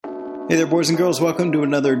Hey there, boys and girls. Welcome to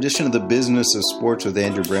another edition of the Business of Sports with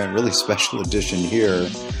Andrew Brandt. Really special edition here.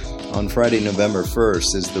 On Friday, November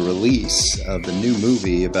 1st is the release of the new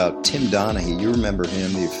movie about Tim Donaghy. You remember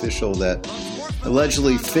him, the official that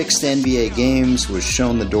allegedly fixed NBA games, was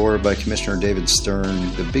shown the door by Commissioner David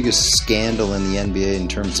Stern, the biggest scandal in the NBA in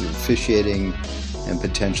terms of officiating and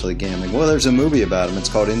potentially gambling. Well, there's a movie about him. It's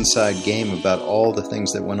called Inside Game, about all the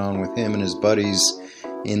things that went on with him and his buddies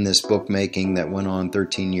in this bookmaking that went on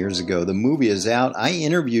 13 years ago. The movie is out. I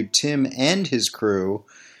interviewed Tim and his crew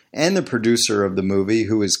and the producer of the movie,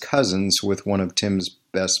 who is cousins with one of Tim's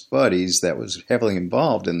best buddies that was heavily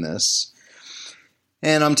involved in this.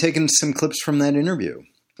 And I'm taking some clips from that interview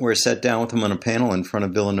where I sat down with him on a panel in front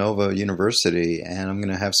of Villanova University, and I'm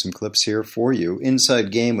going to have some clips here for you.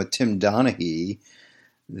 Inside Game with Tim Donaghy,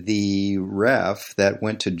 the ref that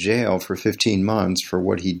went to jail for 15 months for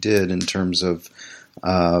what he did in terms of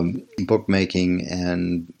bookmaking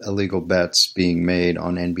and illegal bets being made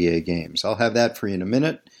on NBA games. I'll have that for you in a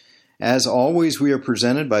minute. As always, we are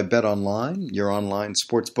presented by BetOnline, your online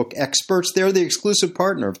sportsbook experts. They're the exclusive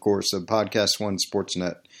partner, of course, of Podcast One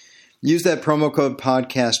Sportsnet. Use that promo code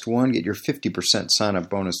Podcast1, get your 50% sign-up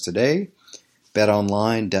bonus today.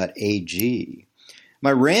 BetOnline.ag.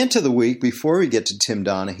 My rant of the week, before we get to Tim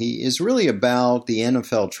Donaghy, is really about the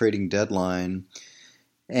NFL trading deadline.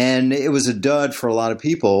 And it was a dud for a lot of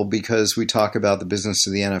people because we talk about the business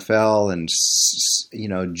of the NFL and,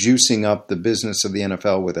 juicing up the business of the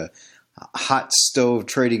NFL with a hot stove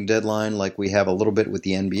trading deadline like we have a little bit with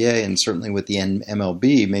the NBA and certainly with the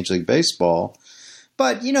MLB, Major League Baseball.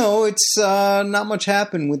 But, it's not much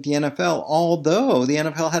happened with the NFL, although the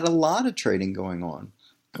NFL had a lot of trading going on,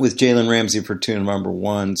 with Jalen Ramsey for 2 number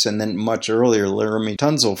ones, and then much earlier, Laremy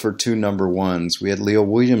Tunsil for 2 number ones. We had Leo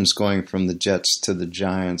Williams going from the Jets to the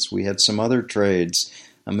Giants. We had some other trades.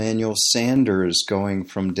 Emmanuel Sanders going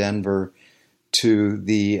from Denver to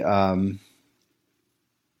the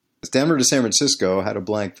Denver to San Francisco. Had a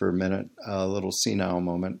blank for a minute, a little senile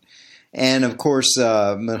moment. And, of course,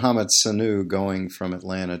 Mohamed Sanu going from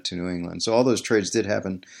Atlanta to New England. So all those trades did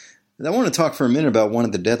happen. I want to talk for a minute about one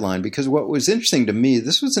at the deadline, because what was interesting to me,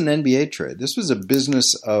 this was an NBA trade. This was a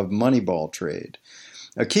business of Moneyball trade.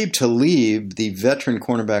 Aqib Talib, the veteran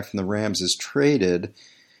cornerback from the Rams, is traded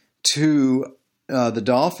to the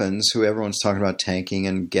Dolphins, who everyone's talking about tanking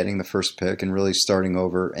and getting the first pick and really starting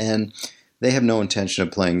over. And they have no intention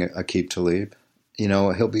of playing Aqib Talib.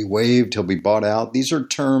 He'll be waived, he'll be bought out. These are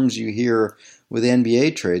terms you hear with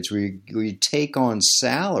NBA trades where you take on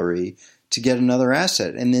salary to get another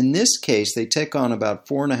asset. And in this case, they take on about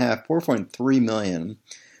 $4.3 million,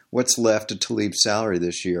 what's left of Talib's salary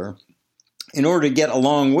this year, in order to get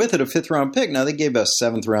along with it a 5th-round pick. Now, they gave us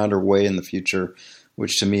 7th-rounder way in the future,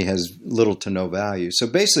 which to me has little to no value. So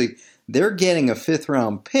basically, they're getting a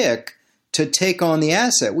 5th-round pick to take on the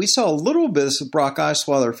asset. We saw a little bit of Brock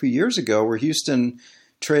Osweiler a few years ago where Houston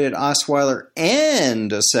traded Osweiler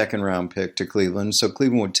and a 2nd-round pick to Cleveland. So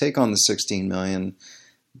Cleveland would take on the $16 million,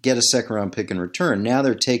 get a 2nd-round pick in return. Now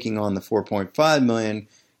they're taking on the $4.5 million,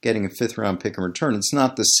 getting a 5th-round pick in return. It's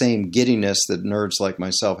not the same giddiness that nerds like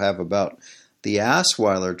myself have about the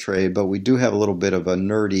Osweiler trade, but we do have a little bit of a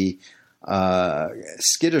nerdy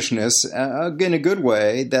skittishness, in a good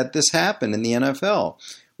way, that this happened in the NFL,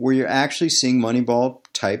 where you're actually seeing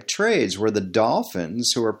Moneyball-type trades, where the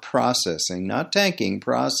Dolphins, who are processing, not tanking,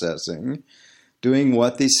 processing, doing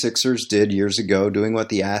what the Sixers did years ago, doing what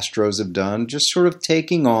the Astros have done, just sort of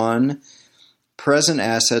taking on present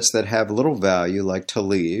assets that have little value, like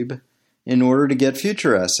Talib, in order to get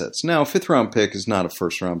future assets. Now, a 5th-round pick is not a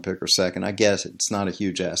 1st-round pick or 2nd. I guess it's not a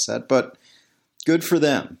huge asset, but good for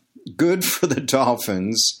them. Good for the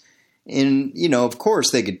Dolphins. And, of course,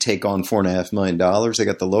 they could take on $4.5 million. They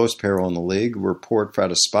got the lowest payroll in the league. Report out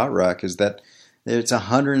of SpotRack is that it's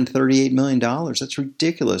 $138 million. That's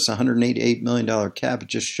ridiculous. $188 million cap. It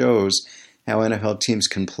just shows how NFL teams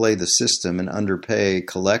can play the system and underpay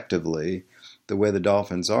collectively the way the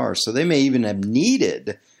Dolphins are. So they may even have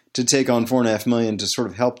needed to take on $4.5 million to sort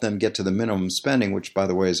of help them get to the minimum spending, which, by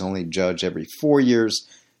the way, is only judged every 4 years.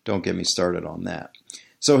 Don't get me started on that.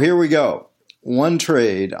 So here we go. One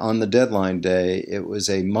trade on the deadline day. It was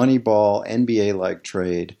a Moneyball NBA-like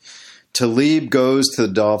trade. Talib goes to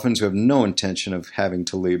the Dolphins, who have no intention of having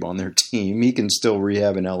Talib on their team. He can still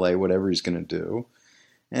rehab in LA, whatever he's going to do.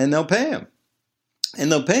 And they'll pay him.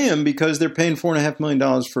 And they'll pay him because they're paying $4.5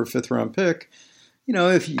 million for a 5th-round pick.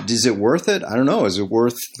 Is it worth it? I don't know. Was it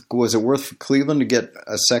worth for Cleveland to get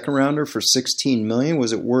a 2nd-rounder for $16 million?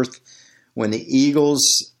 Was it worth when the Eagles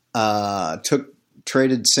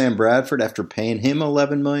traded Sam Bradford after paying him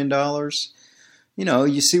 $11 million?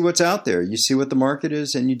 you see what's out there. You see what the market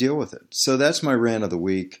is and you deal with it. So that's my rant of the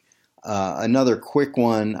week. Another quick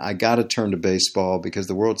one. I got to turn to baseball because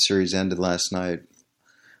the World Series ended last night.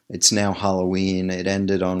 It's now Halloween. It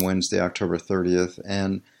ended on Wednesday, October 30th.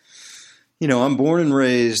 And, I'm born and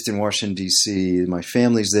raised in Washington, D.C. My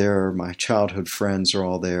family's there. My childhood friends are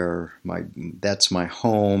all there. That's my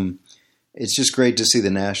home. It's just great to see the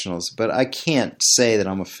Nationals. But I can't say that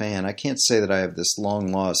I'm a fan. I can't say that I have this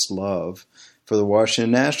long-lost love for the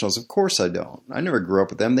Washington Nationals. Of course I don't. I never grew up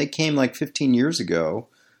with them. They came like 15 years ago.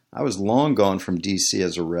 I was long gone from D.C.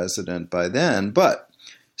 as a resident by then. But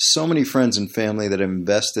so many friends and family that have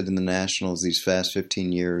invested in the Nationals these past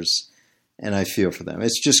 15 years, and I feel for them.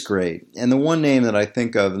 It's just great. And the one name that I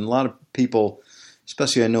think of, and a lot of people,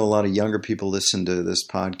 especially I know a lot of younger people listen to this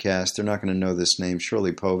podcast, they're not going to know this name,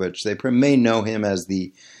 Shirley Povich. They may know him as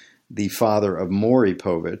the father of Maury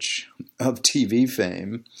Povich of TV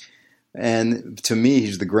fame. And to me,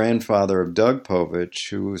 he's the grandfather of Doug Povich,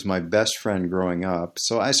 who was my best friend growing up.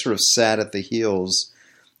 So I sort of sat at the heels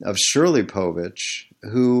of Shirley Povich,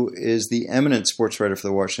 who is the eminent sports writer for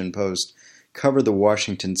the Washington Post, covered the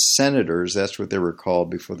Washington Senators, that's what they were called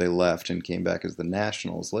before they left and came back as the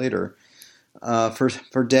Nationals later,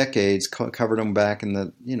 for decades, covered them back in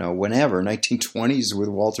the, whenever, 1920s with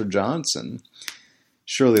Walter Johnson.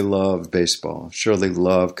 Shirley loved baseball. Shirley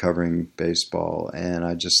loved covering baseball, and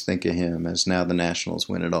I just think of him as now the Nationals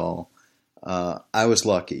win it all. I was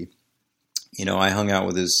lucky. I hung out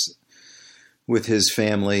with his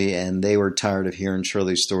family, and they were tired of hearing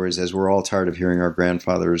Shirley's stories, as we're all tired of hearing our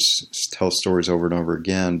grandfathers tell stories over and over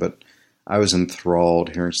again. But I was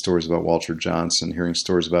enthralled hearing stories about Walter Johnson, hearing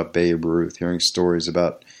stories about Babe Ruth, hearing stories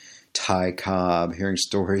about Ty Cobb, hearing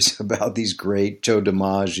stories about these great Joe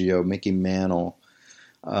DiMaggio, Mickey Mantle.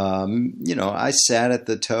 I sat at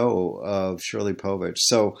the toe of Shirley Povich.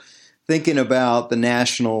 So thinking about the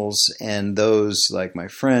Nationals and those like my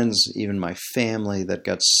friends, even my family that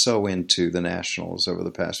got so into the Nationals over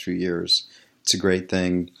the past few years, it's a great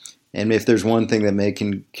thing. And if there's one thing that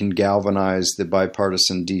can galvanize the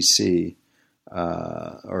bipartisan DC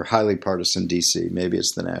or highly partisan DC, maybe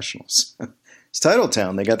it's the Nationals. It's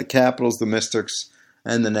Titletown. They got the Capitals, the Mystics,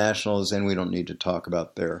 and the Nationals, and we don't need to talk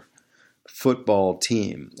about their football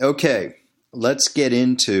team. Okay, let's get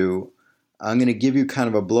into, I'm going to give you kind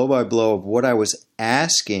of a blow-by-blow of what I was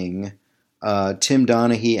asking Tim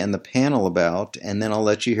Donaghy and the panel about, and then I'll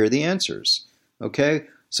let you hear the answers. Okay,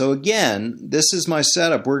 so again, this is my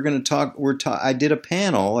setup. We're going to talk, I did a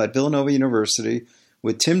panel at Villanova University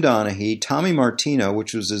with Tim Donaghy, Tommy Martino,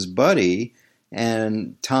 which was his buddy,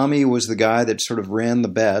 and Tommy was the guy that sort of ran the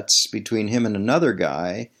bets between him and another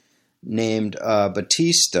guy named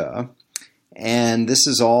Batista. And this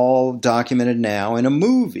is all documented now in a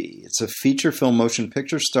movie. It's a feature film motion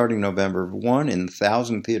picture starting November 1 in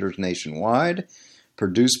 1,000 theaters nationwide,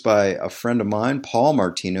 produced by a friend of mine, Paul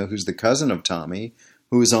Martino, who's the cousin of Tommy,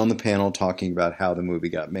 who was on the panel talking about how the movie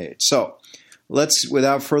got made. So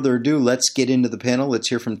without further ado, let's get into the panel. Let's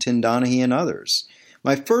hear from Tim Donaghy and others.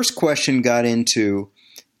 My first question got into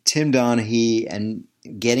Tim Donaghy and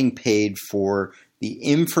getting paid for the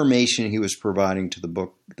information he was providing to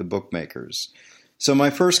the bookmakers. So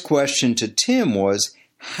my first question to Tim was,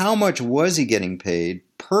 how much was he getting paid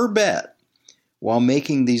per bet while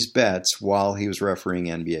making these bets while he was refereeing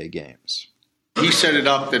NBA games? He set it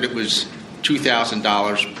up that it was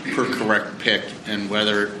 $2,000 per correct pick, and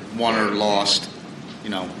whether it won or lost,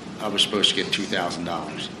 I was supposed to get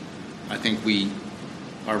 $2,000. I think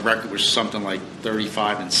our record was something like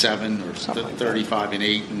 35-7 or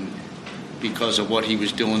 35-8, and because of what he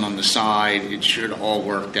was doing on the side, it should have all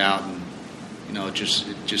worked out, and it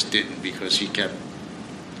just didn't, because he kept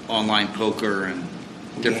online poker and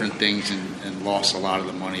different things and lost a lot of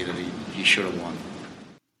the money that he should have won.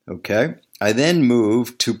 Okay. I then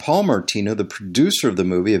moved to Paul Martino, the producer of the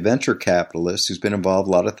movie, a venture capitalist who's been involved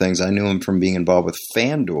in a lot of things. I knew him from being involved with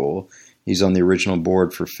FanDuel. He's on the original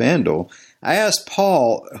board for FanDuel. I asked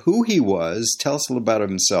Paul who he was, tell us a little about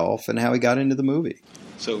himself, and how he got into the movie.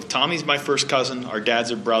 So Tommy's my first cousin. Our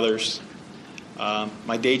dads are brothers.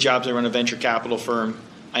 My day jobs, I run a venture capital firm.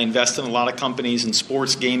 I invest in a lot of companies in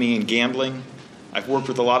sports, gaming, and gambling. I've worked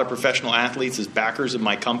with a lot of professional athletes as backers of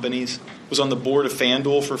my companies. Was on the board of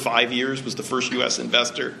FanDuel for 5 years, was the first U.S.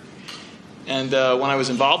 investor. And when I was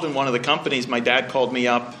involved in one of the companies, my dad called me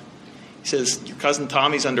up. He says, your cousin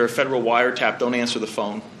Tommy's under a federal wiretap. Don't answer the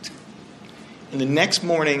phone. And the next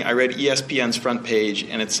morning, I read ESPN's front page,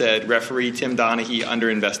 and it said, referee Tim Donaghy under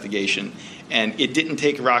investigation. And it didn't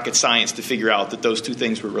take rocket science to figure out that those two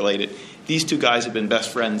things were related. These two guys have been best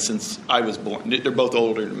friends since I was born. They're both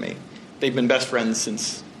older than me. They've been best friends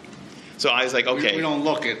since. So I was like, okay. We don't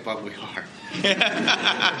look it, but we are.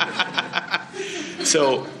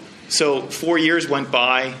 So 4 years went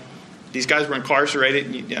by. These guys were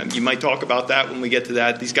incarcerated. You might talk about that when we get to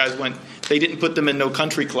that. These guys they didn't put them in no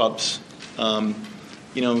country clubs. The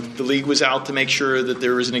league was out to make sure that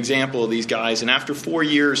there was an example of these guys. And after 4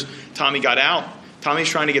 years, Tommy got out. Tommy's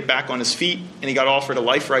trying to get back on his feet, and he got offered a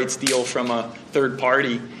life rights deal from a third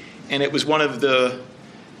party. And it was one of the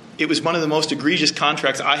most egregious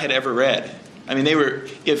contracts I had ever read. I mean, they were,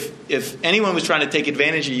 if anyone was trying to take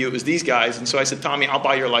advantage of you, it was these guys. And so I said, Tommy, I'll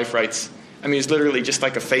buy your life rights. I mean, it's literally just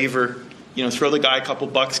like a favor. Throw the guy a couple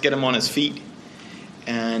bucks, get him on his feet.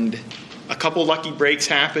 And a couple lucky breaks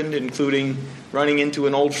happened, including running into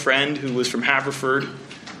an old friend who was from Haverford,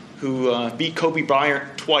 who beat Kobe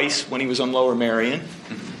Bryant twice when he was on Lower Merion.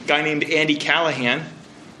 A guy named Andy Callahan,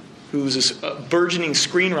 who's a burgeoning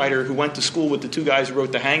screenwriter who went to school with the two guys who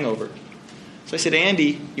wrote The Hangover. So I said,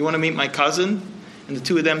 Andy, you want to meet my cousin? And the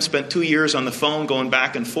two of them spent 2 years on the phone going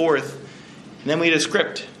back and forth. And then we had a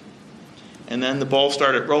script. And then the ball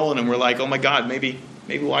started rolling, and we're like, oh, my God, maybe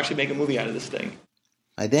we'll actually make a movie out of this thing.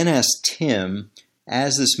 I then asked Tim,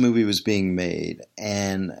 as this movie was being made,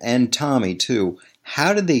 and Tommy, too,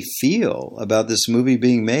 how did they feel about this movie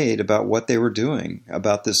being made, about what they were doing,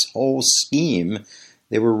 about this whole scheme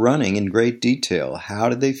they were running in great detail? How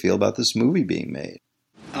did they feel about this movie being made?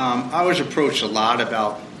 I was approached a lot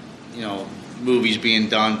about, movies being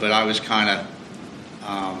done, but I was kind of,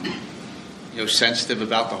 sensitive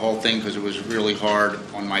about the whole thing because it was really hard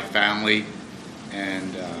on my family,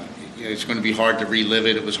 and it's going to be hard to relive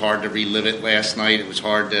it. It was hard to relive it last night. It was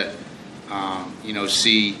hard to,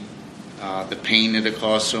 see the pain that it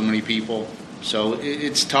caused so many people. So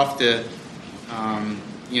it's tough to,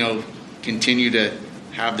 continue to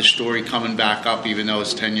have the story coming back up even though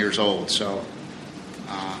it's 10 years old. So,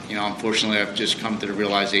 unfortunately, I've just come to the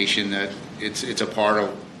realization that it's a part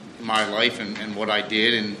of my life and what I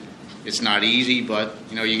did, and it's not easy, but,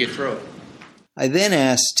 you get through it. I then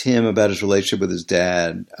asked Tim about his relationship with his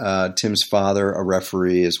dad, Tim's father, a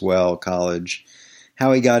referee as well, college,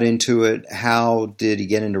 how he got into it, how did he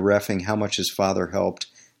get into reffing, how much his father helped,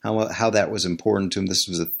 how that was important to him. This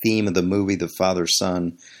was a theme of the movie, the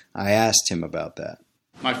father-son. I asked him about that.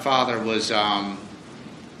 My father was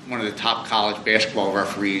one of the top college basketball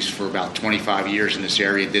referees for about 25 years in this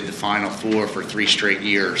area, did the Final Four for 3 straight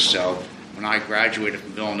years. So when I graduated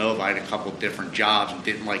from Villanova, I had a couple different jobs and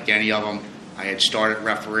didn't like any of them. I had started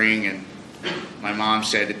refereeing, and my mom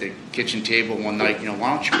said at the kitchen table one night,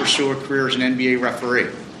 why don't you pursue a career as an NBA referee?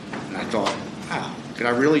 And I thought, wow, could I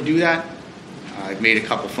really do that? I made a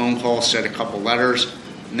couple phone calls, sent a couple letters.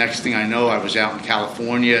 Next thing I know, I was out in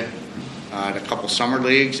California at a couple summer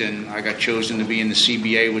leagues, and I got chosen to be in the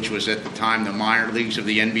CBA, which was at the time the minor leagues of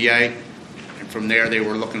the NBA. And from there, they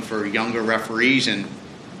were looking for younger referees, and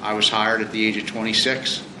I was hired at the age of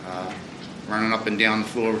 26, running up and down the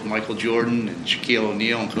floor with Michael Jordan and Shaquille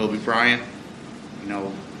O'Neal and Kobe Bryant,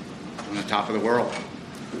 on the top of the world.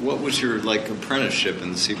 What was your apprenticeship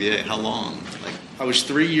in the CBA? How long? I was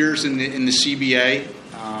 3 years in the CBA,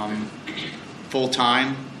 full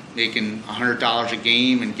time, making $100 a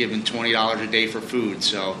game and giving $20 a day for food.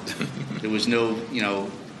 So there was no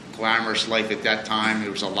glamorous life at that time.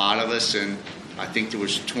 There was a lot of us, and I think there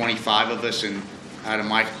was 25 of us, and out of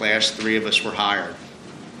my class, 3 of us were hired.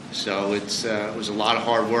 So it was a lot of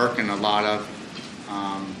hard work and a lot of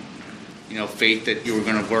faith that you were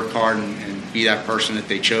going to work hard and be that person that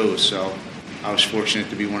they chose. So I was fortunate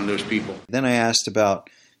to be one of those people. Then I asked about,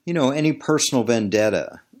 any personal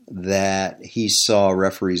vendetta that he saw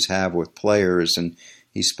referees have with players, and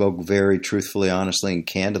he spoke very truthfully, honestly, and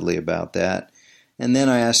candidly about that. And then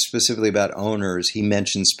I asked specifically about owners. He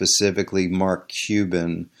mentioned specifically Mark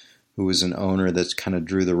Cuban, who was an owner that kind of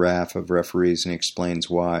drew the wrath of referees, and he explains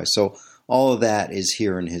why. So all of that is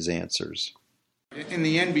here in his answers. In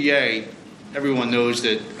the NBA, everyone knows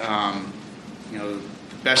that the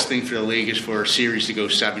best thing for the league is for a series to go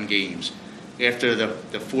 7 games. After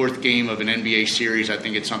the 4th game of an NBA series, I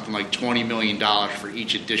think it's something like $20 million for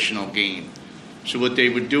each additional game. So what they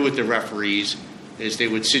would do with the referees is they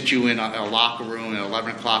would sit you in a locker room at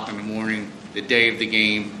 11 o'clock in the morning, the day of the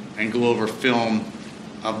game, and go over film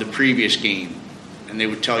of the previous game. And they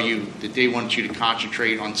would tell you that they wanted you to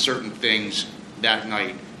concentrate on certain things that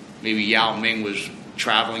night. Maybe Yao Ming was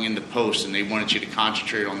traveling in the post, and they wanted you to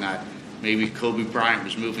concentrate on that. Maybe Kobe Bryant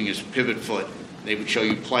was moving his pivot foot. They would show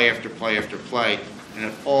you play after play after play, and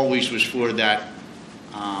it always was for that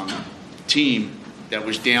team that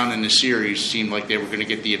was down in the series. Seemed like they were going to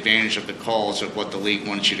get the advantage of the calls of what the league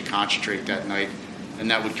wanted you to concentrate that night,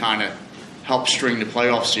 and that would kind of help string the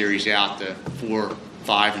playoff series out to 4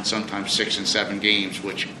 5 and sometimes 6 and 7 games,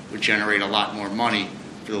 which would generate a lot more money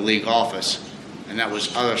for the league office. And that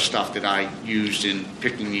was other stuff that I used in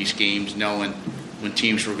picking these games, knowing when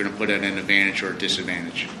teams were going to put at an advantage or a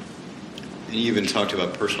disadvantage. And you even talked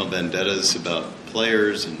about personal vendettas about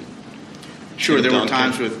players and. Sure, there were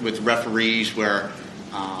times with referees where,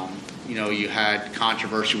 you had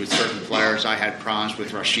controversy with certain players. I had problems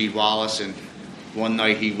with Rasheed Wallace, and one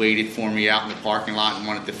night he waited for me out in the parking lot and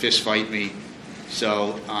wanted to fist fight me.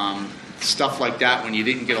 So stuff like that, when you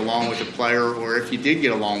didn't get along with the player, or if you did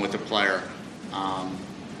get along with the player,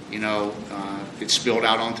 it spilled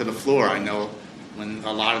out onto the floor. I know when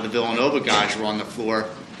a lot of the Villanova guys were on the floor,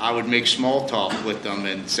 I would make small talk with them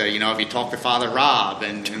and say, have you talked to Father Rob?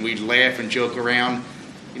 And we'd laugh and joke around.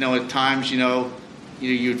 At times,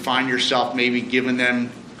 you'd find yourself maybe giving them,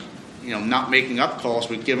 not making up calls,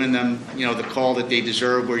 but giving them, the call that they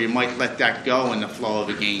deserve, where you might let that go in the flow of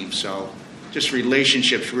a game. So just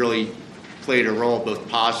relationships really played a role, both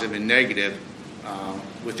positive and negative,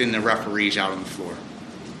 within the referees out on the floor.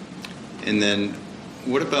 And then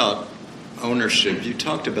what about ownership? You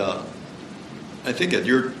talked about, I think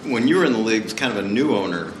when you were in the league, kind of a new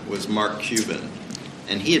owner was Mark Cuban,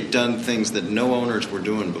 and he had done things that no owners were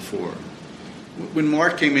doing before. When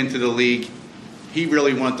Mark came into the league, he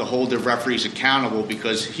really wanted to hold the referees accountable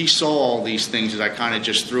because he saw all these things that I kind of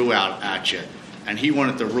just threw out at you. And he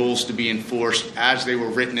wanted the rules to be enforced as they were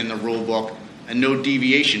written in the rule book and no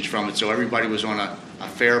deviations from it. So everybody was on a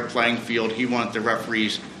fair playing field. He wanted the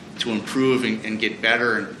referees to improve and get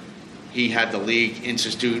better. And he had the league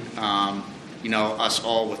institute, us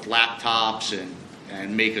all with laptops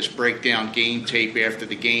and make us break down game tape after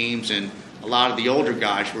the games. And a lot of the older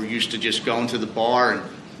guys were used to just going to the bar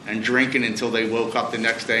and drinking until they woke up the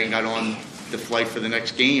next day and got on the flight for the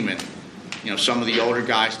next game. And, some of the older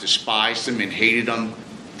guys despised him and hated him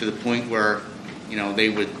to the point where, they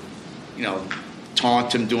would,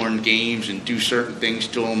 taunt him during games and do certain things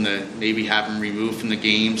to him to maybe have him removed from the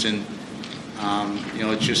games. And,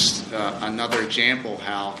 it's just another example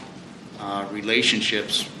how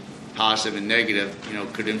relationships, positive and negative,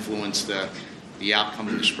 could influence the outcome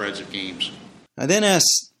of the spreads of games. I then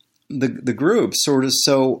asked the group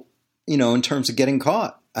in terms of getting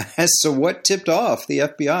caught. I asked, so what tipped off the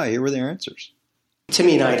FBI? Here were their answers.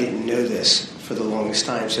 Timmy and I didn't know this for the longest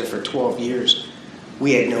time. So for 12 years,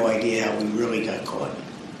 we had no idea how we really got caught.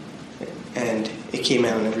 And it came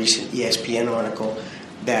out in a recent ESPN article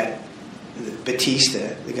that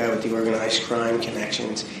Batista, the guy with the organized crime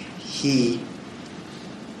connections,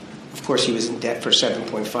 of course, he was in debt for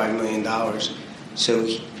 $7.5 million. So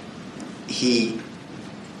he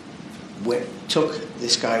took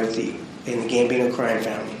this guy in the Gambino crime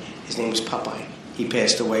family. His name was Popeye. He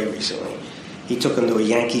passed away recently. He took him to a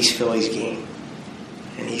Yankees-Phillies game.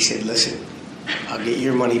 And he said, listen, I'll get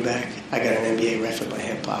your money back. I got an NBA ref in my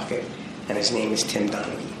hip pocket. And his name is Tim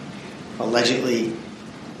Donaghy. Allegedly,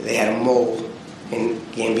 they had a mole in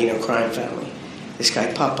Gambino crime family. This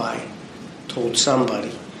guy, Popeye, told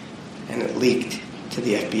somebody, and it leaked to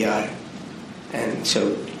the FBI. And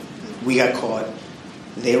so we got caught.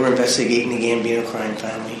 They were investigating the Gambino crime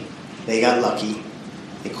family. They got lucky.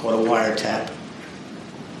 They caught a wiretap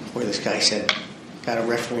where this guy said, got a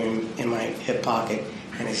referee in my hip pocket,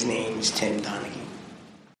 and his name is Tim Donaghy.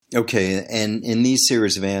 Okay, and in these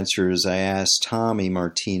series of answers, I asked Tommy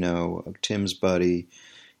Martino, Tim's buddy,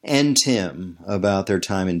 and Tim about their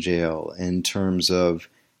time in jail in terms of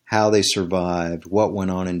how they survived, what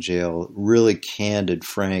went on in jail, really candid,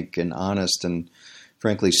 frank, and honest, and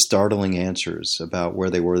frankly startling answers about where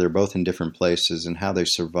they were. They're both in different places and how they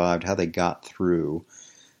survived, how they got through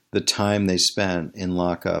the time they spent in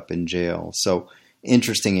lockup in jail. So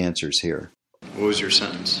interesting answers here. What was your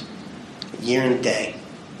sentence? A year and a day.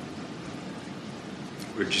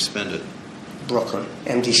 Where'd you spend it? Brooklyn,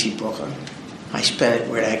 MDC Brooklyn. I spent it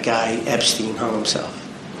where that guy Epstein hung himself.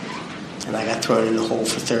 And I got thrown in the hole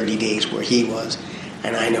for 30 days where he was.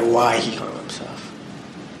 And I know why he hung himself.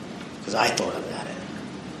 Because I thought about it.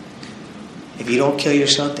 If you don't kill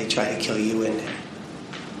yourself, they try to kill you in there.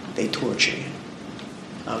 They torture you.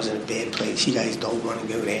 I was in a bad place. You guys don't want to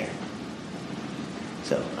go there.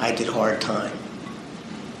 So I did hard time.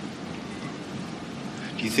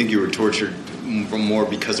 Do you think you were tortured more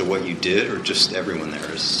because of what you did, or just everyone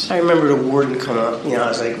there is? I remember the warden come up. I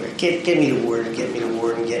was like, get me the warden, get me the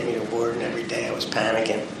warden, get me the warden. Every day I was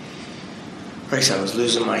panicking. First I was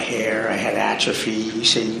losing my hair. I had atrophy. You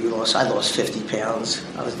say I lost 50 pounds.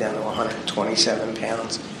 I was down to 127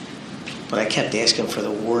 pounds. But I kept asking for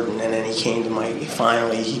the warden, and then he came to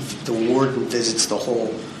the warden visits the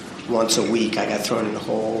hole once a week. I got thrown in the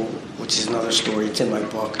hole, which is another story. It's in my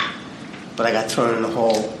book. But but I got thrown in the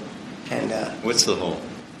hole. And What's the hole?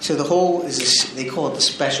 so the hole is they call it the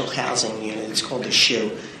special housing unit. It's called the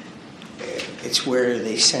SHU. It's where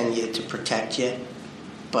they send you to protect you,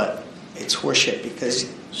 but it's horseshit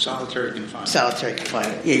because Solitary confinement. solitary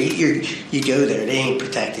confinement. Yeah, you go there. They ain't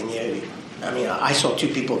protecting you. I mean, I saw 2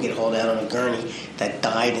 people get hauled out on a gurney that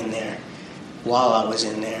died in there while I was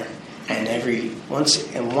in there, and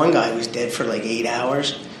one guy was dead for like 8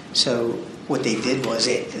 hours. So what they did was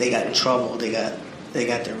they got in trouble. They got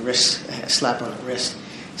their wrist slap on the wrist.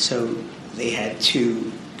 So they had to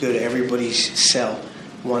go to everybody's cell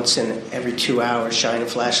once in every 2 hours, shine a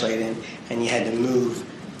flashlight in, and you had to move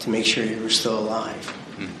to make sure you were still alive.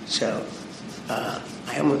 So I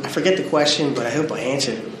forget the question, but I hope I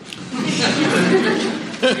answered it.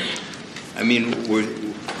 I mean,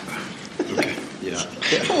 okay, yeah.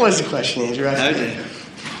 What was the question, Andrew? It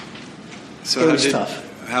was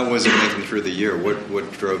tough. How was it making through the year?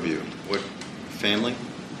 What drove you? What family?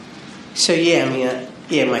 So yeah, I mean,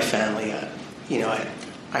 my family.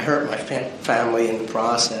 I hurt my family in the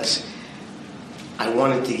process. I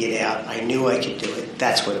wanted to get out. I knew I could do it.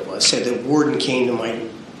 That's what it was. So the warden came to my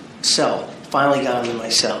cell. Finally got him in my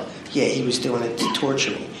cell. Yeah, he was doing it to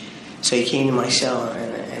torture me. So he came to my cell,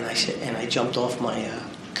 and I jumped off my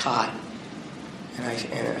cot, and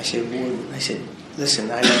I said, warden, I said,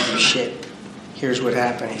 listen, I don't do shit. Here's what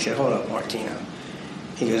happened. He said, hold up, Martino.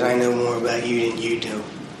 He goes, I know more about you than you do.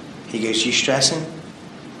 He goes, you stressing,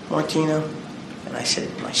 Martino? And I said,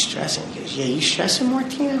 am I stressing? He goes, yeah, you stressing,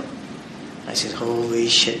 Martino? I said, holy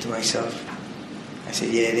shit to myself. I said,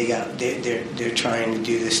 yeah, they're trying to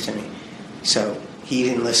do this to me. So he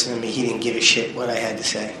didn't listen to me. He didn't give a shit what I had to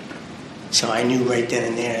say. So I knew right then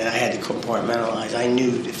and there that I had to compartmentalize. I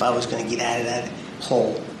knew if I was going to get out of that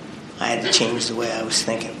hole, I had to change the way I was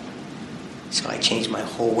thinking. So I changed my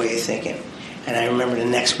whole way of thinking. And I remember the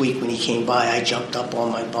next week when he came by, I jumped up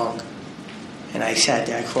on my bunk. And I sat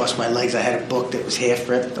there, I crossed my legs. I had a book that was half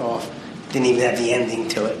ripped off. Didn't even have the ending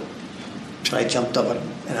to it. So I jumped up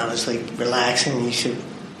and I was like relaxing. And he said,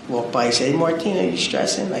 walk by, he said, hey, Martina, you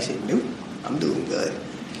stressing? I said, nope, I'm doing good.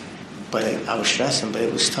 But I was stressing, but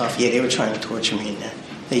it was tough. Yeah, they were trying to torture me in there.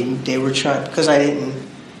 They were trying, because I didn't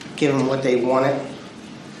give them what they wanted,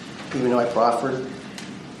 even though I proffered,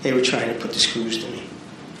 they were trying to put the screws to me.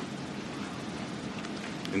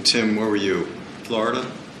 And Tim, where were you? Florida?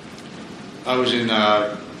 I was in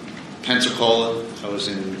Pensacola. I was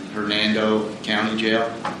in Hernando County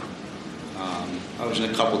Jail. I was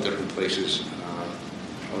in a couple different places.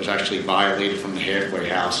 I was actually violated from the halfway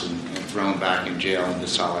house and thrown back in jail into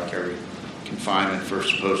solitary confinement for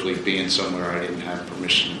supposedly being somewhere I didn't have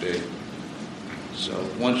permission to be. So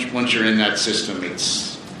once you're in that system,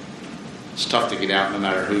 it's tough to get out, no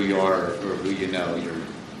matter who you are or who you know.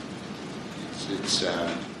 It's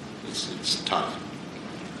tough.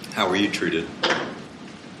 How were you treated?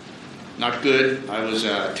 Not good. I was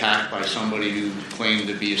attacked by somebody who claimed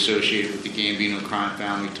to be associated with the Gambino crime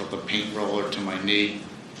family, took a paint roller to my knee.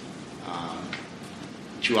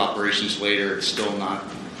 2 operations later, it's still not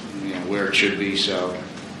where it should be. So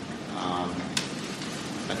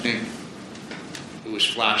I think it was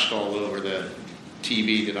flashed all over the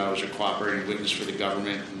TV that I was a cooperating witness for the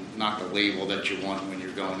government, not the label that you want when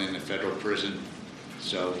you're going into federal prison.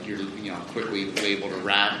 So you're quickly labeled a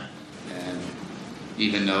rat, and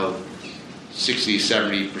even though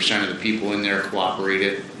 60-70% of the people in there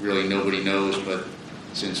cooperated, really nobody knows, but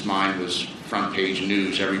since mine was front page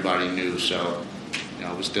news, everybody knew, so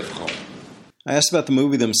it was difficult. I asked about the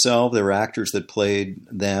movie themselves. There were actors that played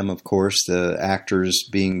them, of course, the actors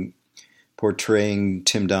portraying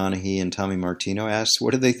Tim Donaghy and Tommy Martino. I asked,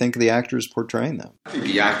 what did they think of the actors portraying them? I think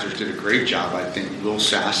the actors did a great job. I think Will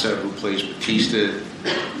Sassa, who plays Batista,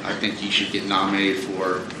 I think he should get nominated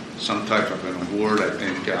for some type of an award. I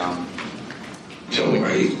think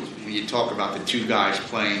when you talk about the 2 guys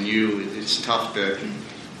playing you, it's tough to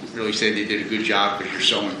really say they did a good job because you're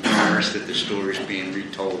so embarrassed that the story's being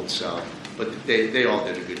retold. So, but they all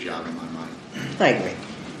did a good job in my mind. I agree.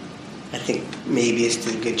 I think Mabius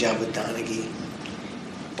did a good job with Donaghy.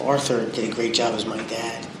 Arthur did a great job as my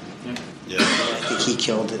dad. Yeah. I think he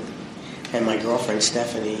killed it. And my girlfriend,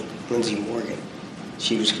 Stephanie, Lindsay Morgan,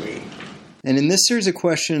 she was great. And in this series of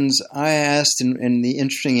questions, I asked, and the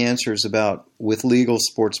interesting answers about with legal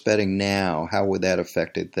sports betting now, how would that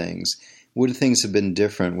affected things? Would things have been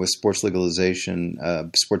different with sports legalization,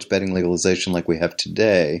 sports betting legalization like we have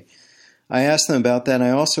today? I asked them about that, and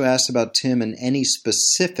I also asked about Tim and any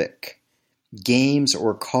specific games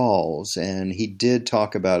or calls, and he did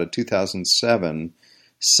talk about a 2007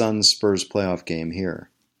 Suns-Spurs playoff game here.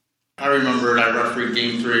 I remember I refereed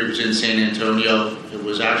Game 3. It was in San Antonio. It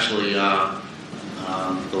was actually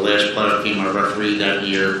the last playoff game I refereed that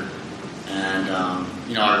year. And,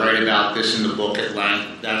 I write about this in the book at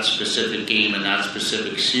length, that specific game and that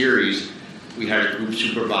specific series. We had a group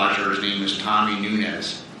supervisor, his name was Tommy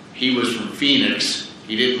Nunez. He was from Phoenix.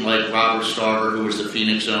 He didn't like Robert Starver, who was the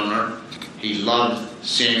Phoenix owner. He loved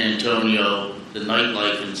San Antonio, the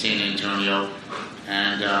nightlife in San Antonio.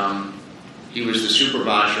 And he was the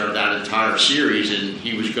supervisor of that entire series, and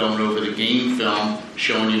he was going over the game film,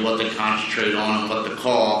 showing you what to concentrate on and what to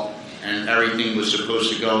call. And everything was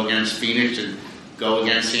supposed to go against Phoenix and go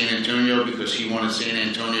against San Antonio because he wanted San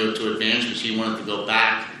Antonio to advance because he wanted to go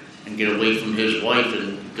back and get away from his wife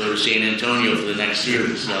and go to San Antonio for the next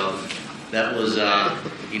series. So that was,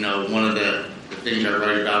 one of the things I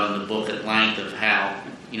write about in the book at length of how,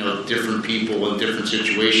 different people in different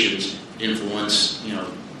situations influence,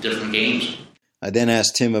 different games. I then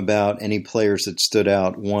asked him about any players that stood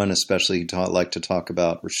out. One, especially, he'd like to talk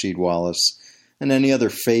about Rasheed Wallace, and any other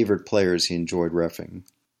favorite players he enjoyed reffing.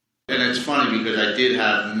 And it's funny because I did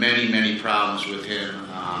have many, many problems with him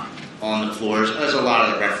on the floors, as a lot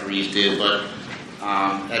of the referees did, but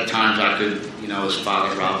at times I could, as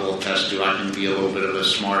Father Rob will attest to, I can be a little bit of a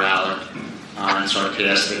smart aleck and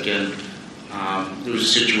sarcastic. And there was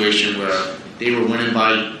a situation where they were winning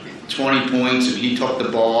by 20 points and he took the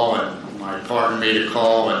ball and my partner made a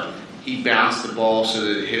call and he bounced the ball so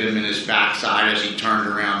that it hit him in his backside as he turned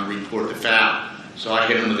around and reported the foul. So I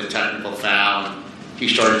hit him with a technical foul and he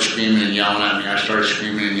started screaming and yelling at me. I started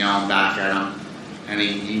screaming and yelling back at him. And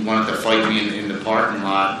he wanted to fight me in the parking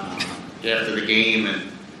lot after the game.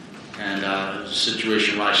 And it was a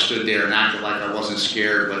situation where I stood there and acted like I wasn't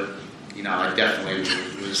scared, but, I definitely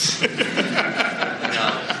was,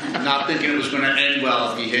 not thinking it was going to end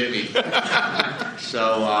well if he hit me.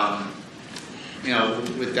 So,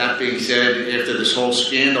 with that being said, after this whole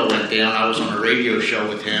scandal went down, I was on a radio show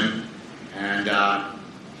with him, and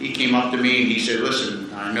he came up to me and he said,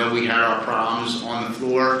 listen, I know we had our problems on the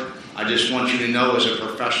floor. I just want you to know as a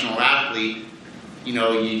professional athlete,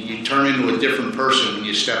 you turn into a different person when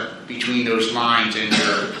you step between those lines and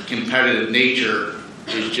your competitive nature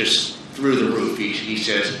is just through the roof. He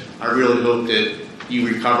says, I really hope that you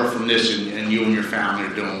recover from this and you and your family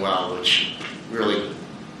are doing well, which really,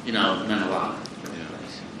 meant a lot. Yeah.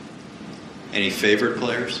 Any favorite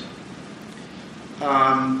players?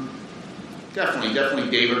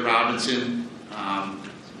 Definitely David Robinson.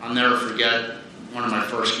 I'll never forget one of my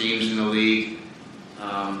first games in the league.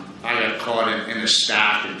 I got caught in a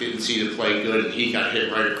stack and didn't see the play good, and he got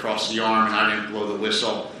hit right across the arm, and I didn't blow the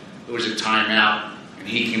whistle. It was a timeout, and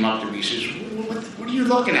he came up to me and says, what are you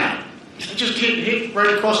looking at? I just hit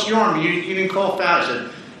right across the arm. You didn't call foul. I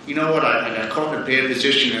said, you know what? I got caught in a bad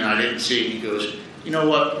position, and I didn't see it. He goes, you know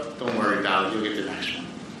what? Don't worry about it. You'll get the next one.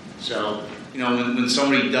 So, when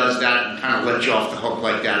somebody does that and kind of lets you off the hook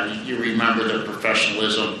like that, you remember the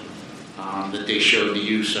professionalism that they showed to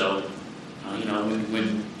you. So,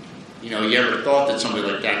 when you ever thought that somebody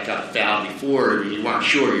like that got fouled before, you weren't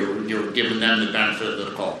sure. You were giving them the benefit of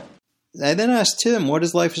the call. I then asked Tim what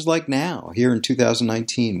his life is like now, here in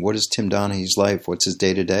 2019. What is Tim Donaghy's life? What's his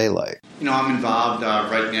day-to-day like? I'm involved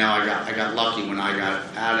right now. I got lucky when I got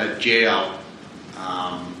out of jail.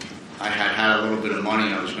 I had a little bit of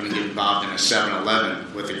money. I was going to get involved in a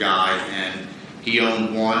 7-Eleven with a guy, and he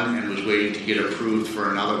owned one and was waiting to get approved for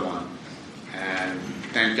another one. And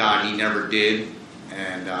thank God he never did.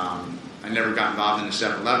 And I never got involved in the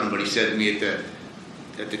 7-Eleven, but he said to me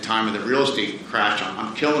at the time of the real estate crash,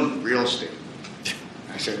 I'm killing real estate.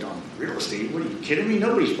 I said, real estate? What are you kidding me?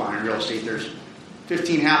 Nobody's buying real estate. There's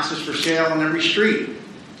 15 houses for sale on every street.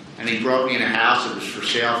 And he brought me in a house that was for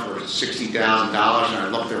sale for $60,000, and I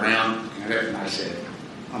looked around at it and I said,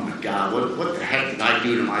 oh my God, what the heck did I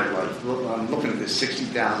do to my life? I'm looking at this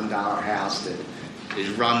 $60,000 house that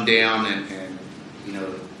is run down and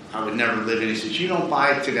I would never live in it. He says, you don't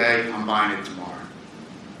buy it today, I'm buying it tomorrow.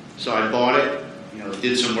 So I bought it,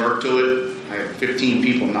 did some work to it. I had 15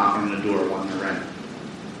 people knocking on the door wanting to rent it.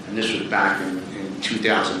 And this was back in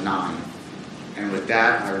 2009. And with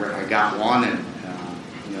that, I got one, and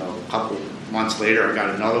a couple months later, I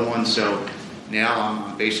got another one. So now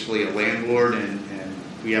I'm basically a landlord, and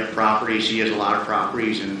we have properties. He has a lot of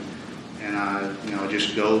properties, and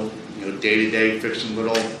just go day to day fixing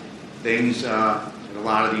little things. At a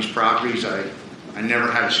lot of these properties, I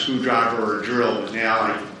never had a screwdriver or a drill, but now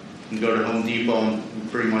I can go to Home Depot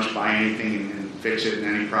and pretty much buy anything and fix it in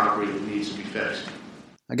any property that needs to be fixed.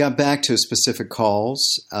 I got back to specific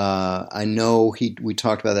calls. I know we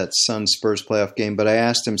talked about that Suns-Spurs playoff game, but I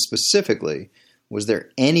asked him specifically, was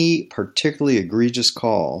there any particularly egregious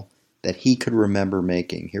call that he could remember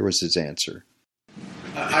making? Here was his answer.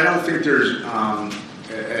 I don't think there's,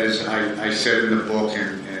 as I said in the book,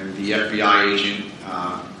 and the FBI agent,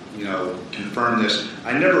 confirmed this.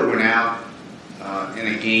 I never went out in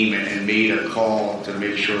a game and made a call to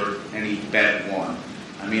make sure any bet won.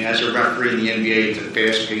 I mean, as a referee in the NBA, it's a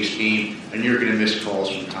fast-paced game, and you're going to miss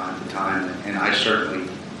calls from time to time. And I certainly,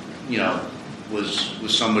 was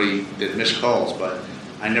somebody that missed calls, but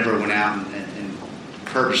I never went out and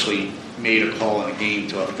purposely made a call in a game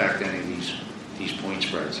to affect any of these point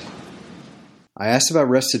spreads. I asked about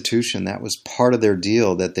restitution. That was part of their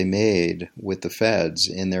deal that they made with the feds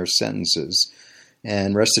in their sentences.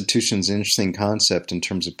 And restitution is an interesting concept in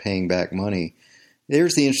terms of paying back money.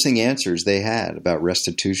 There's the interesting answers they had about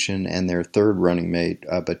restitution and their third running mate,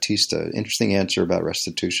 Batista. Interesting answer about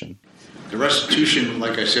restitution. The restitution,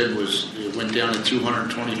 like I said, it went down to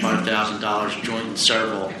 $225,000 joint and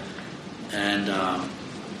several. And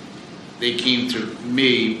they came to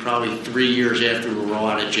me probably 3 years after we were all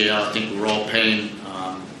out of jail. I think we were all paying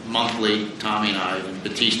monthly, Tommy and I, and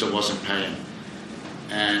Batista wasn't paying.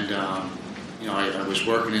 And, I was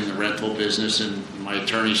working in the rental business, and my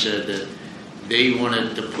attorney said that they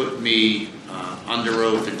wanted to put me under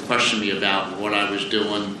oath and question me about what I was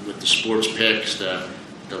doing with the sports picks, the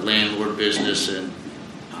landlord business, and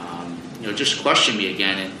just question me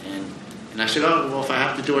again. And I said, oh, well, if I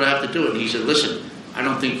have to do it, I have to do it. And he said, listen, I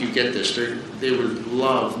don't think you get this. They would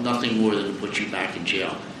love nothing more than to put you back in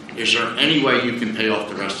jail. Is there any way you can pay off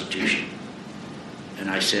the restitution? And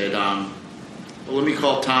I said, well, let me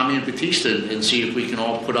call Tommy and Batista and see if we can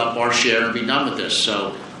all put up our share and be done with this.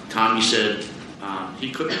 So Tommy said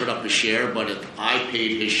he couldn't put up his share, but if I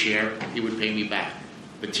paid his share, he would pay me back.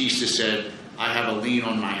 Batista said, I have a lien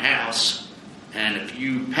on my house, and if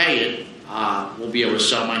you pay it, we'll be able to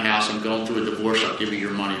sell my house. I'm going through a divorce. I'll give you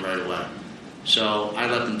your money right away. So I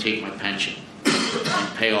let them take my pension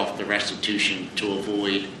and pay off the restitution to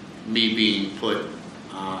avoid me being put,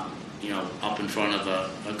 up in front of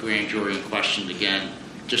a grand jury and questioned again,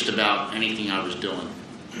 just about anything I was doing.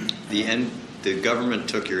 The government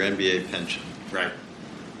took your NBA pension. Right.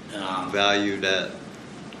 Valued at?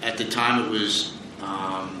 At the time, it was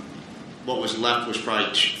what was left was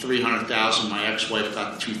probably $300,000. My ex-wife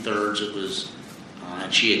got 2/3. It was,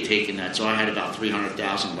 and she had taken that, so I had about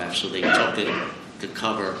 $300,000 left. So they took it to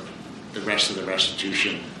cover the rest of the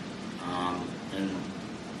restitution, and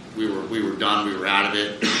we were done. We were out of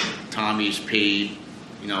it. Tommy's paid,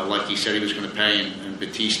 like he said he was going to pay, and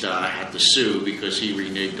Batista I had to sue because he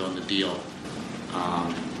reneged on the deal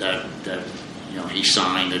that he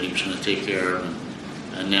signed that he was going to take care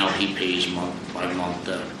of, and now he pays month by month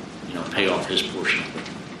to pay off his portion of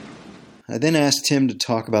it. I then asked Tim to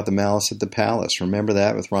talk about the Malice at the Palace. Remember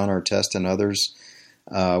that with Ron Artest and others,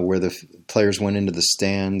 where the players went into the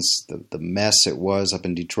stands, the mess it was up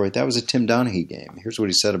in Detroit. That was a Tim Donaghy game. Here's what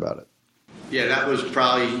he said about it. Yeah, that was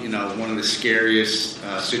probably, one of the scariest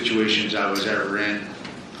situations I was ever in.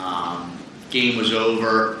 Game was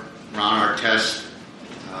over. Ron Artest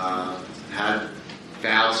had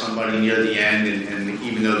fouled somebody near the end, and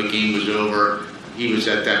even though the game was over, he was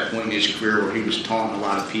at that point in his career where he was taunting a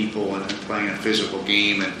lot of people and playing a physical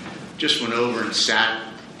game, and just went over and sat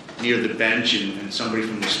near the bench, and somebody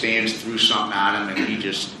from the stands threw something at him, and he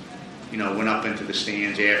just, went up into the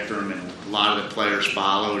stands after him, and a lot of the players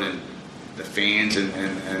followed, and the fans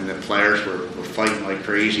and the players were fighting like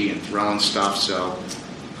crazy and throwing stuff. So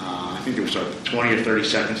I think there was like 20 or 30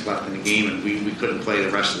 seconds left in the game, and we couldn't play the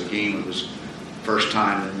rest of the game. It was the first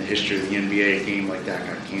time in the history of the NBA a game like that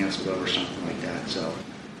got canceled over something like that. So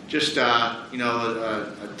just a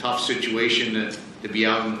tough situation to be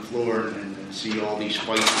out on the floor and see all these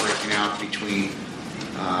fights breaking out between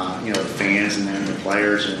the fans and then the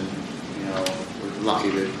players, and we're lucky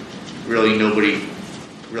that really nobody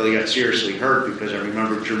really got seriously hurt, because I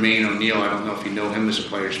remember Jermaine O'Neal. I don't know if you know him as a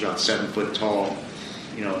player. He's about 7 foot tall,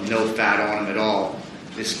 no fat on him at all.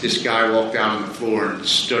 This guy walked out on the floor and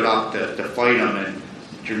stood up to fight him, and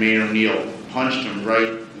Jermaine O'Neal punched him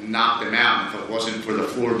right, knocked him out. If it wasn't for the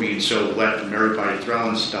floor being so wet from everybody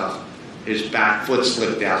throwing stuff, his back foot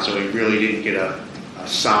slipped out, so he really didn't get a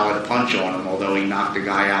solid punch on him. Although he knocked the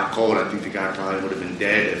guy out cold, I think the guy probably would have been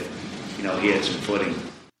dead if he had some footing.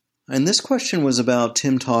 And this question was about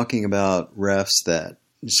Tim talking about refs that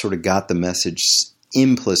sort of got the message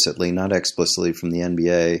implicitly, not explicitly, from the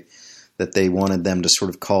NBA, that they wanted them to sort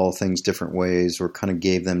of call things different ways, or kind of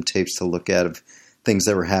gave them tapes to look at of things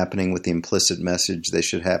that were happening with the implicit message they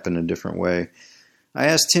should happen a different way. I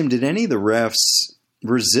asked Tim, did any of the refs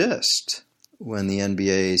resist when the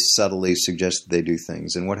NBA subtly suggested they do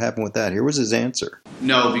things? And what happened with that? Here was his answer.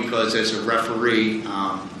 No, because as a referee,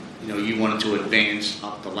 you wanted to advance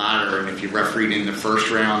up the ladder, and if you refereed in the first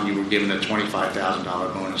round, you were given a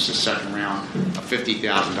 $25,000 bonus. The second round, a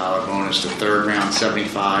 $50,000 bonus. The third round,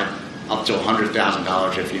 $75,000 up to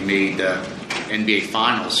 $100,000 if you made the NBA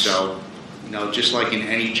Finals. So, just like in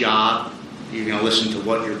any job, you're going to listen to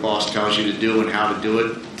what your boss tells you to do and how to do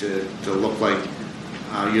it to look like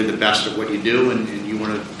you're the best at what you do, and you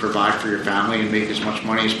want to provide for your family and make as much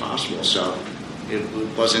money as possible. So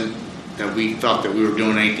it wasn't that we felt that we were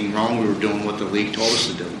doing anything wrong. We were doing what the league told us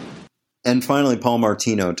to do. And finally, Paul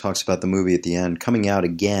Martino talks about the movie at the end, coming out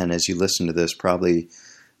again as you listen to this, probably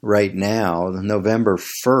right now, November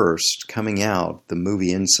 1st, coming out, the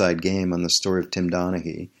movie Inside Game on the story of Tim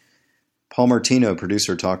Donaghy. Paul Martino,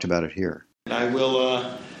 producer, talked about it here. I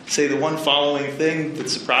will say the one following thing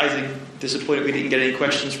that's surprising, disappointed we didn't get any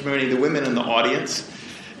questions from any of the women in the audience,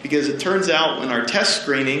 because it turns out when our test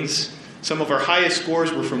screenings, some of our highest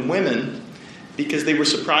scores were from women because they were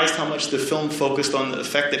surprised how much the film focused on the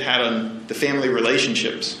effect it had on the family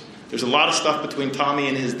relationships. There's a lot of stuff between Tommy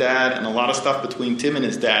and his dad and a lot of stuff between Tim and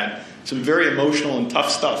his dad. Some very emotional and tough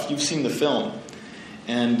stuff. You've seen the film.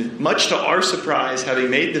 And much to our surprise, having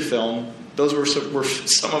made the film, those were some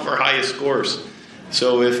of our highest scores.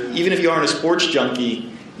 So even if you aren't a sports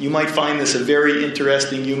junkie, you might find this a very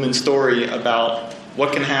interesting human story about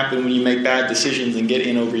what can happen when you make bad decisions and get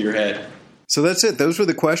in over your head. So that's it. Those were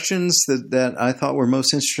the questions that I thought were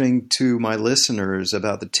most interesting to my listeners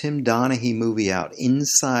about the Tim Donaghy movie out,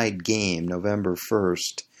 Inside Game, November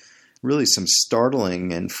 1st. Really some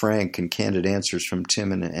startling and frank and candid answers from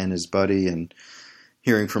Tim and his buddy, and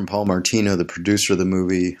hearing from Paul Martino, the producer of the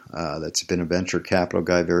movie, that's been a venture capital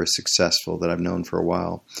guy, very successful, that I've known for a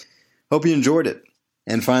while. Hope you enjoyed it.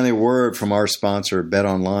 And finally, a word from our sponsor,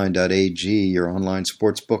 betonline.ag, your online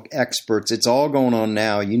sportsbook experts. It's all going on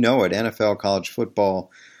now. You know it. NFL, college football,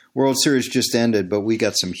 World Series just ended, but we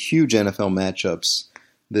got some huge NFL matchups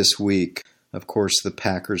this week. Of course, the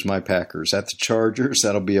Packers, my Packers, at the Chargers.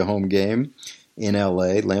 That'll be a home game in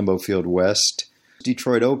L.A., Lambeau Field West.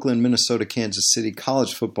 Detroit, Oakland, Minnesota, Kansas City.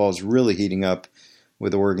 College football is really heating up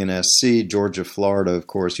with Oregon SC, Georgia, Florida, of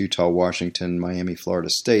course, Utah, Washington, Miami, Florida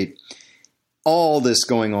State. All this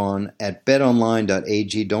going on at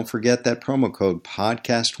betonline.ag. Don't forget that promo code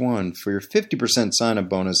podcast1 for your 50% sign-up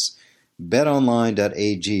bonus.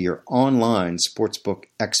 betonline.ag, your online sportsbook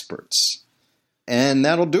experts. And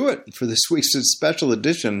that'll do it for this week's special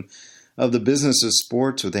edition of the Business of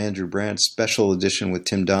Sports with Andrew Brandt, special edition with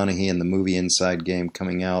Tim Donaghy and the movie Inside Game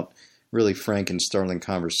coming out. Really frank and startling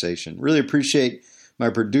conversation. Really appreciate my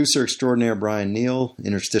producer extraordinaire, Brian Neal.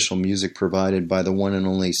 Interstitial music provided by the one and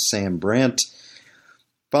only Sam Brandt.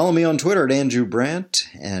 Follow me on Twitter at Andrew Brandt,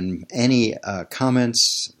 and any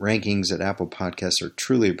comments, rankings at Apple Podcasts are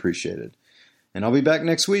truly appreciated. And I'll be back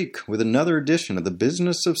next week with another edition of the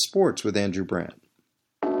Business of Sports with Andrew Brandt.